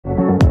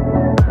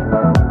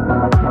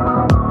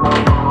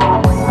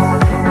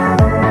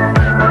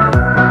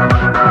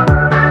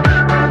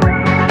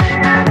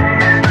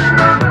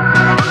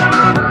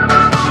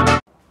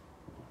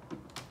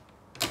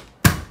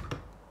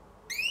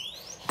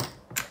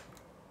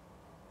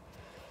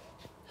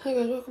Hi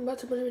guys, welcome back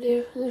to my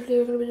video. In this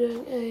video we're going to be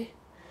doing a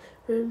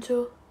room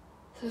tour,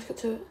 so let's get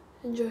to it.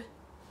 Enjoy.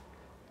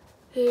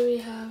 Here we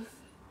have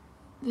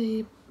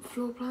the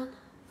floor plan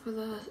for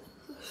the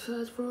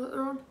third floor that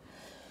we're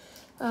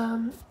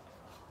on.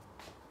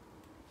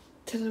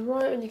 To the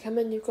right when you come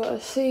in you've got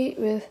a seat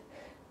with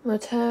my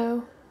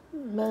towel,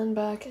 man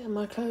bag and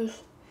my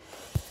clothes.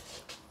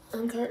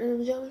 I'm currently in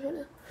pyjamas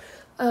right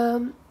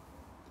now.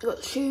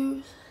 Got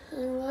shoes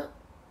and all that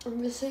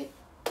on the seat.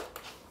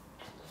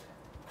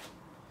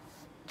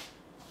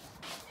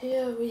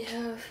 Here we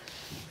have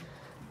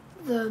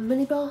the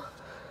minibar.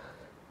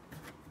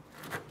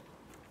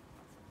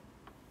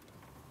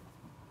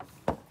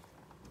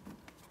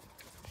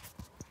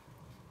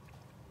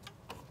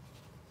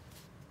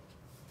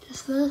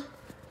 Just there.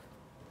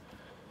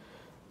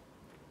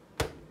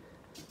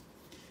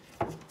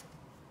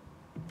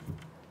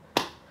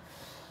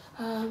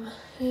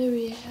 Here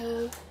we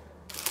have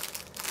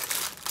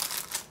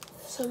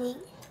something,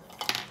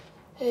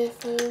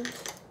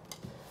 earphones,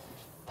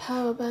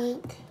 power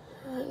bank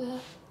right there.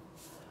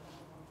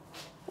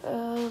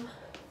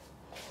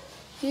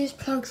 These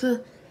plugs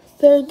are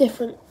very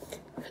different,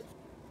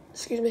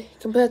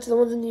 compared to the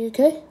ones in the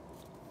UK.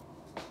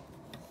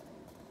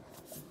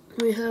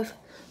 We have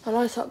a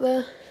light up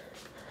there,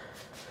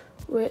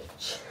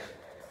 which,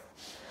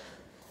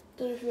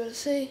 don't know if you're able to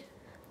see,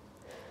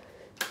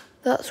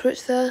 that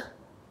switch there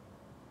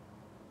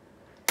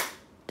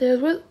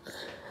deals with.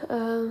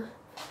 And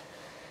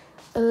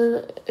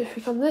then if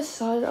you come this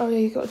side, oh yeah,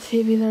 you've got a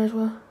TV there as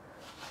well.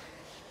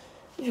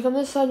 If you come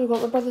this side, we've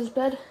got my brother's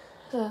bed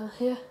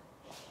here.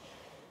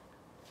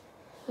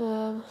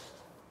 We've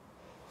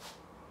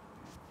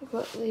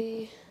got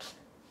the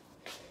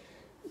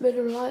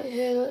middle light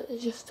here, you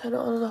just turn it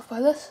on and off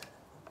by this.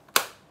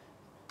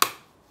 A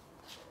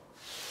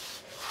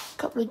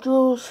couple of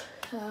drawers,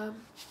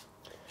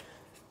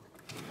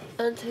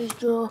 Anthony's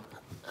drawer,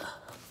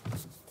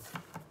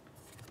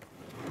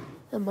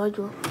 and my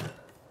drawer.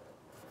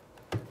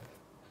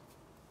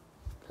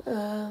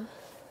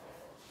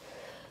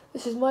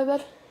 This is my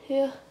bed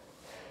here.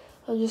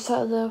 I'm just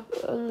sat on the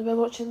bed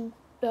watching,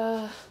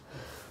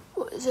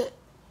 what is it?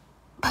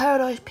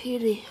 Paradise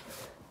PD.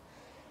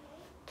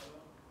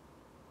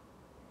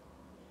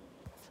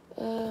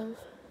 So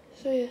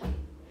yeah,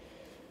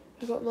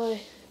 I've got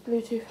my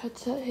Bluetooth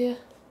headset here,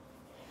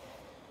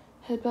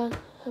 headband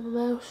and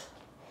my mouse.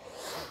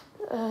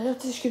 You have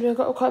to excuse me, I've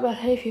got quite a bad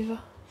hay fever,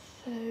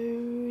 so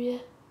yeah.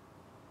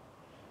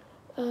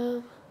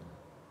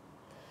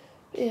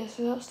 Yeah,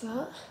 so that's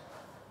that.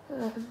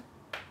 And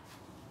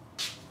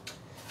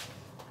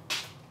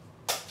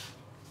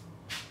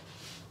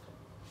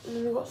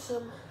then we've got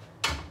some,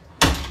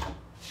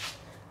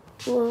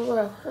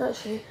 well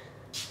actually,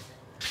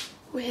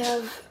 we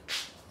have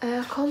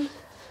aircon.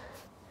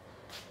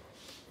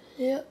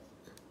 Yep.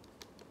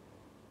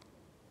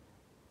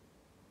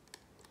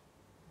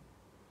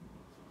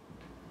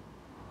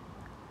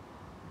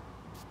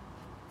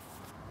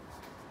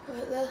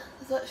 Right there,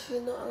 there's actually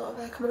not a lot of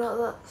air coming out of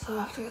that, so I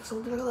have to get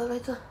someone to look at that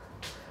later.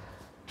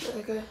 There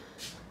we go,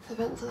 the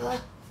vents are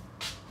there.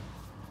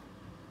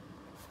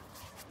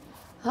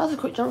 That was a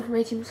quick jump from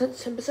 18% to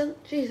 10%,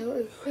 jeez, that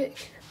was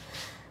quick.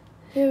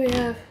 Here we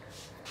have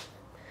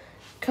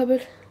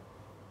cupboard.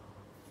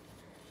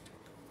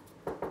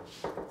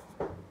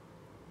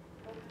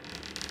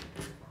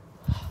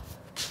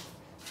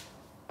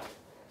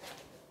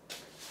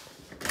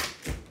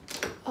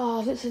 Oh, I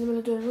was literally in the middle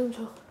of doing a room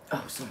tour.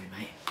 Oh, sorry,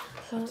 mate.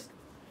 So,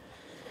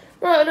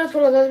 right, I don't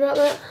apologise about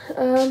that.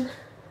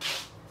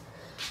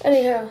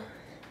 Anyhow,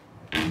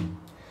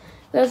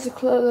 there's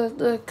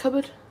the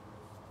cupboard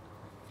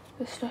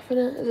with stuff in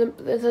it.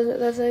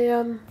 There's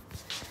a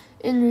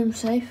in-room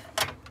safe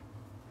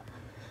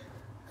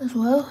as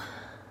well.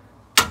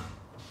 So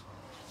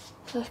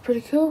that's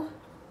pretty cool.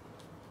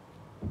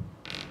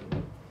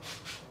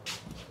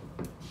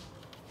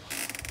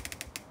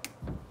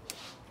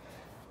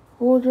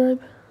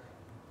 Wardrobe.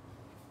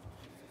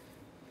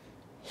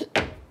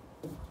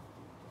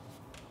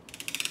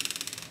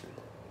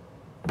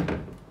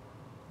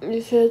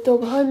 You see the door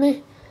behind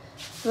me?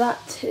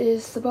 That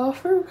is the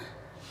bathroom.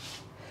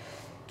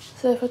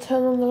 So if I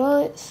turn on the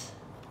lights,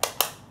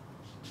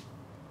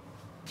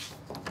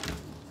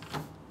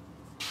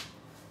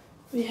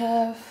 we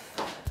have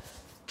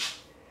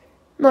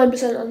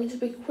 9%. I need to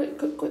be quick.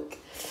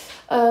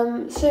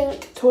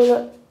 Sink,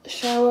 toilet,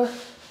 shower.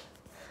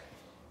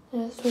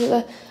 Yeah, there's a toilet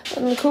there.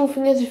 And the cool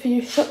thing is, if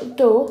you shut the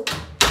door,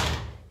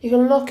 you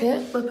can lock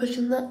it by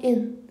pushing that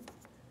in.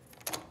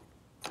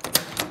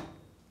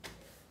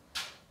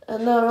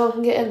 And now no one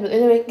can get in, but the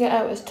only way you can get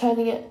out is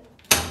turning it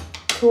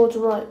towards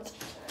the right.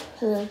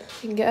 And then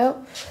you can get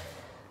out.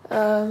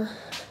 So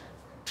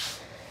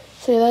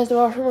yeah, there's the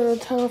bathroom. I'm going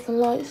to turn off the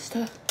lights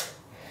to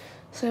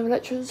save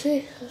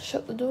electricity and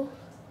shut the door.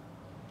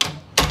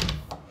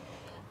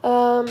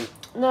 Now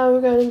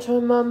we're going into my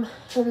mum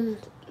and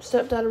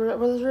stepdad and my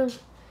brother's room.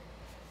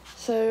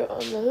 So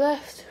on the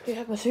left we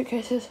have my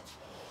suitcases,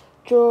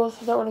 drawers,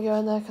 I don't want to go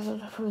in there because I'm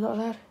probably not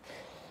allowed,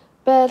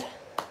 bed,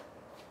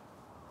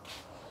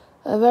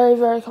 A very,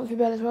 very comfy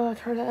bed as well. I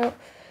tried it out.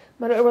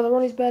 My little brother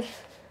Ronnie's bed.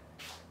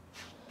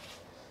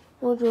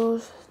 More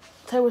drawers.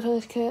 Table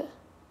tennis kit.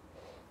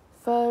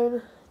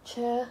 Phone.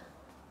 Chair.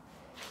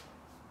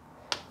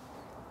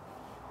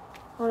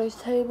 Ronnie's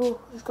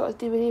table. He's got his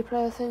DVD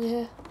player thing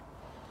here.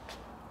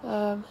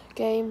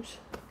 Games.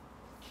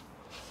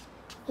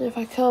 And if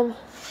I come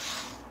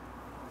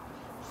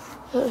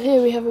out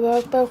here, we have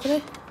a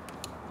balcony.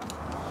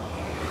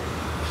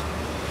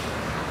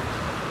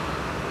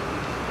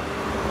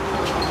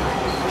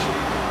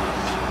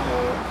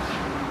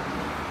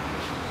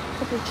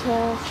 Couple of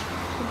chairs,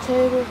 a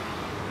table.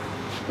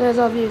 There's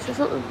our view, so it's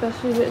not the best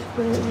view, but it's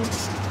brilliant view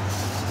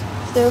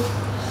still.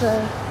 So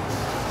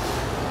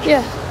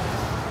yeah,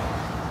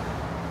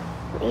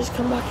 let me just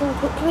come back in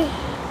quickly.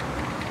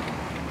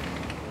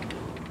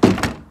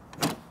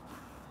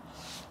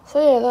 So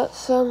yeah,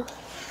 that's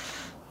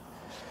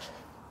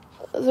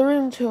the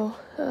room tour.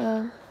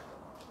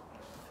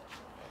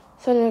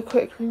 It's only a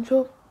quick room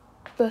tour,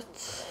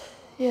 but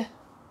yeah.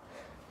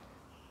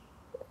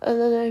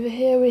 And then over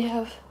here we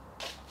have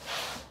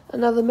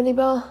another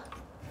minibar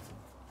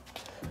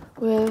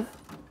with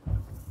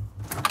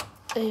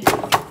a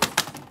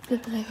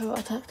flipping over what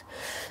I tacked.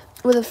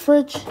 With a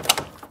fridge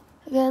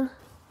again.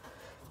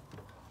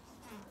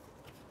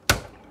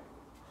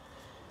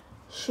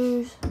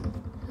 Shoes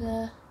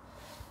there.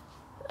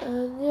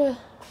 And yeah,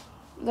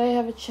 they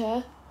have a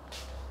chair.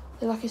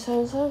 The Lucky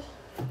So-and-so.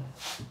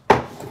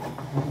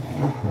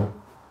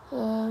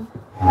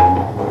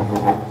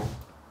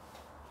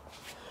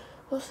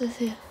 What's this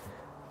here?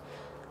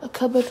 A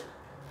cupboard.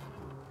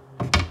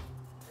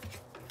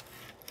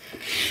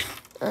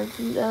 And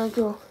a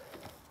drawer.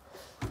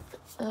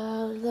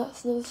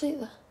 That's another seat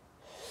there.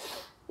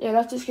 Yeah, I'll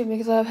have to skip me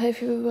because I have hay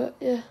fever, but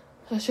yeah.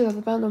 I should have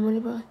the band on money,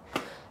 but I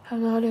have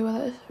no idea where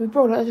that is. We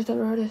brought it, I just don't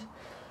know where it is.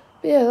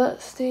 But yeah,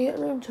 that's the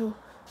room tour.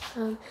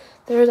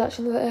 There is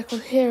actually another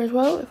aircon here as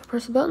well, if I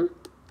press the button.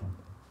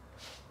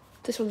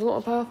 This one's a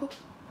lot more powerful.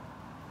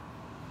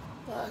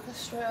 But I can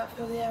straight up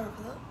feel the air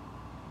over that.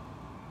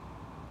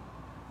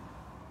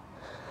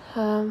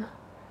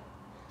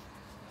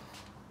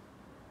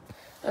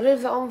 I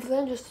leave that on for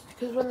them just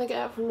because when they get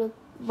out from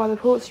by the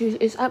ports,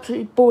 it's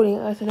absolutely boiling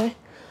out there today.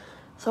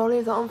 So I'll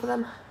leave that on for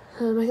them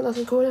and make it nice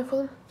and cool here for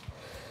them.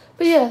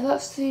 But yeah,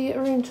 that's the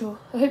room tour.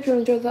 I hope you all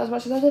enjoyed that as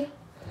much as I did.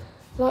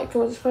 Like,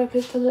 comment, subscribe,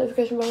 please turn the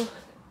notification bell.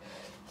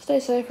 Stay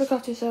safe, look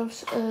after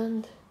yourselves,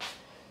 and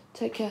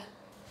take care.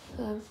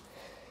 And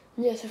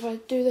yes, if I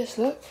do this,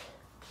 look,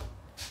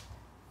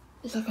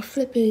 it's like a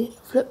flip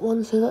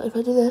one, so that if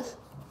I do this,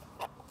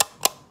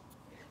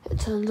 it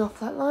turns off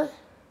that light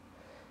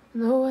in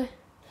the hallway.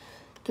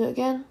 Do it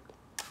again,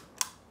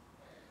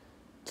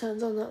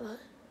 turns on that light.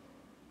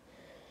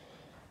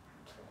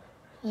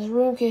 There's a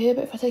room key here,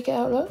 but if I take it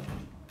out, look.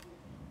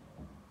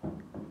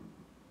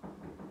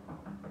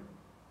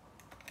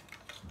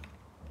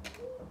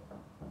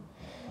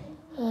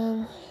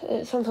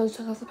 It sometimes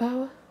turns off the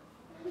power.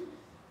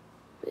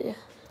 But yeah,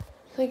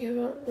 thank you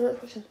very much for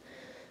watching.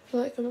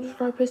 Like, comment,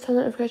 subscribe, please turn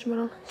the notification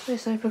bell on. Stay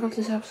safe, look after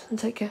yourselves, and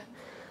take care.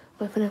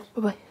 Bye for now.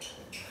 Bye bye.